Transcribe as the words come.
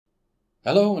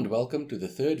Hello and welcome to the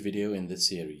third video in this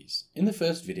series. In the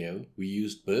first video, we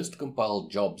used burst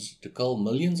compiled jobs to cull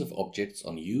millions of objects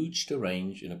on huge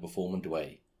terrain in a performant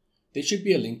way. There should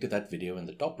be a link to that video in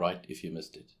the top right if you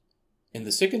missed it. In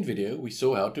the second video, we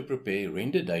saw how to prepare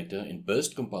render data in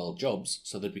burst compiled jobs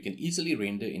so that we can easily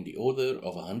render in the order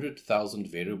of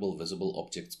 100,000 variable visible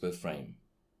objects per frame.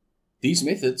 These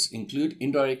methods include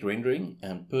indirect rendering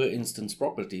and per instance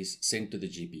properties sent to the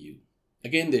GPU.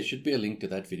 Again, there should be a link to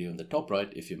that video in the top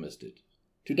right if you missed it.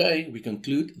 Today, we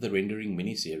conclude the rendering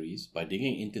mini-series by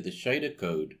digging into the shader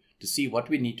code to see what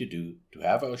we need to do to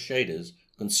have our shaders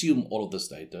consume all of this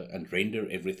data and render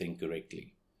everything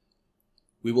correctly.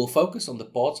 We will focus on the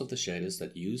parts of the shaders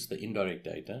that use the indirect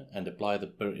data and apply the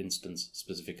per instance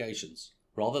specifications,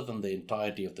 rather than the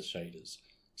entirety of the shaders,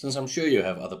 since I'm sure you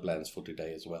have other plans for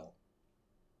today as well.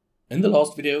 In the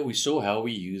last video, we saw how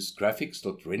we use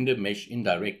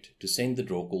Graphics.RenderMeshIndirect to send the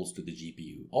draw calls to the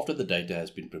GPU after the data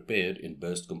has been prepared in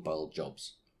burst compiled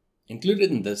jobs.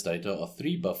 Included in this data are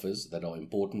three buffers that are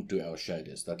important to our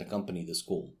shaders that accompany this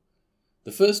call.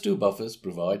 The first two buffers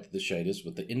provide the shaders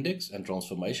with the index and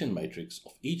transformation matrix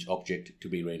of each object to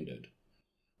be rendered.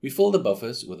 We fill the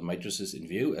buffers with matrices in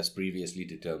view as previously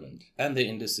determined and their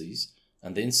indices,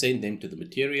 and then send them to the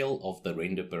material of the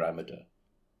render parameter.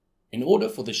 In order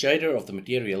for the shader of the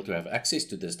material to have access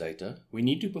to this data, we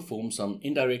need to perform some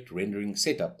indirect rendering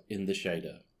setup in the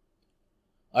shader.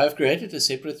 I have created a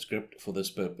separate script for this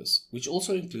purpose, which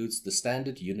also includes the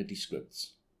standard Unity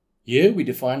scripts. Here we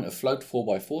define a float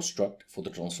 4x4 struct for the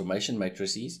transformation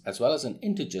matrices as well as an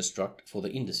integer struct for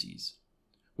the indices.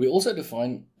 We also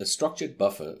define a structured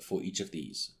buffer for each of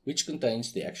these, which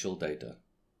contains the actual data.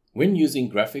 When using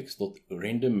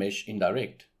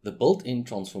Graphics.RenderMeshIndirect, the built-in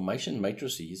transformation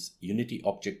matrices Unity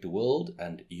Object to World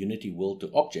and Unity World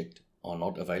to Object are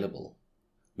not available.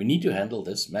 We need to handle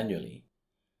this manually.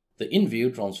 The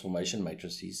in-view transformation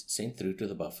matrices sent through to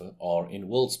the buffer are in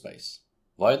world space.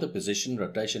 Via the position,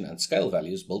 rotation and scale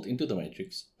values built into the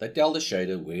matrix, they tell the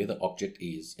shader where the object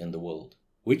is in the world,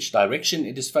 which direction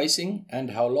it is facing and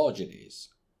how large it is.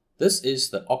 This is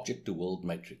the Object to World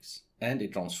matrix, and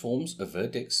it transforms a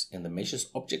vertex in the mesh's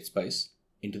object space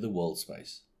into the world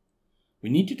space. We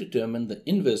need to determine the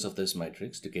inverse of this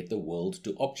matrix to get the world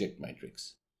to object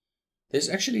matrix. There's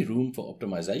actually room for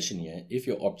optimization here if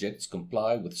your objects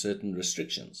comply with certain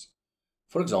restrictions.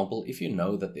 For example, if you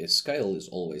know that their scale is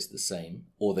always the same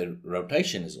or their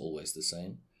rotation is always the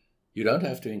same, you don't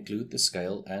have to include the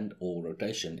scale and or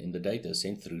rotation in the data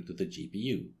sent through to the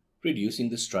GPU, reducing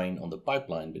the strain on the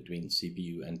pipeline between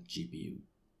CPU and GPU.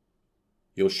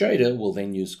 Your shader will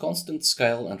then use constant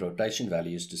scale and rotation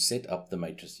values to set up the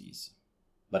matrices.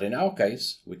 But in our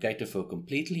case, we cater for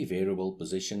completely variable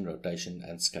position, rotation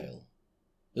and scale.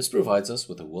 This provides us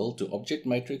with a world to object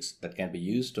matrix that can be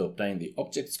used to obtain the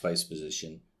object space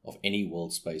position of any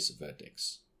world space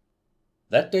vertex.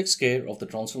 That takes care of the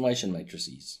transformation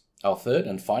matrices. Our third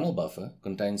and final buffer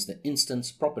contains the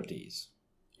instance properties.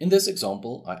 In this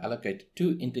example, I allocate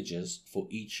two integers for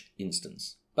each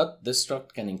instance. But this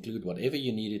struct can include whatever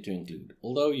you need it to include,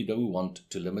 although you don't want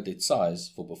to limit its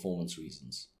size for performance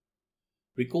reasons.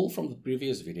 Recall from the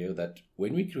previous video that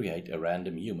when we create a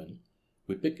random human,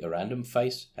 we pick a random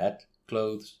face, hat,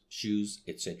 clothes, shoes,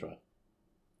 etc.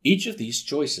 Each of these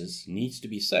choices needs to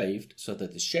be saved so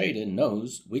that the shader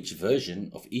knows which version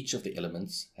of each of the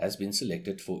elements has been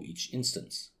selected for each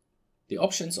instance. The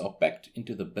options are packed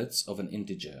into the bits of an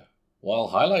integer, while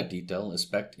highlight detail is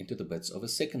packed into the bits of a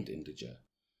second integer.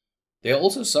 There are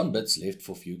also some bits left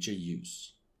for future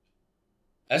use.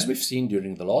 As we've seen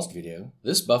during the last video,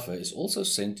 this buffer is also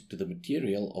sent to the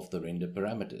material of the render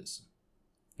parameters.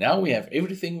 Now we have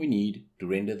everything we need to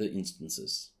render the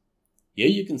instances. Here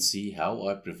you can see how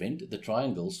I prevent the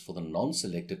triangles for the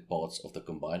non-selected parts of the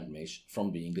combined mesh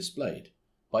from being displayed,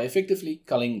 by effectively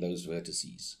culling those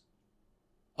vertices.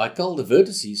 I cull the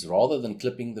vertices rather than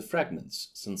clipping the fragments,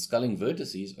 since culling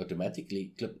vertices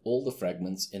automatically clip all the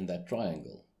fragments in that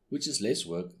triangle, which is less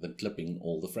work than clipping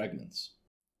all the fragments.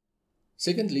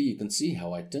 Secondly, you can see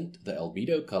how I tint the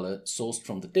albedo color sourced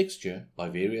from the texture by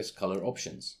various color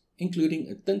options, including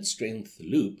a tint strength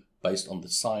loop based on the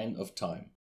sign of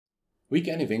time. We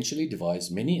can eventually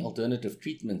devise many alternative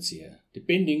treatments here,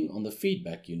 depending on the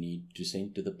feedback you need to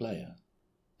send to the player.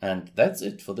 And that's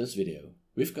it for this video.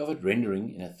 We've covered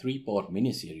rendering in a 3-part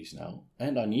mini-series now,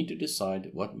 and I need to decide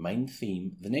what main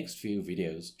theme the next few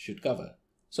videos should cover.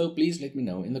 So please let me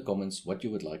know in the comments what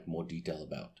you would like more detail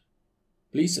about.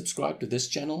 Please subscribe to this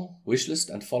channel, wishlist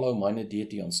and follow Minor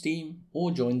Deity on Steam,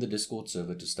 or join the Discord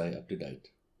server to stay up to date.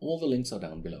 All the links are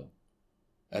down below.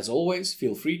 As always,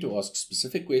 feel free to ask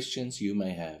specific questions you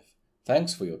may have.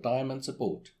 Thanks for your time and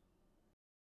support.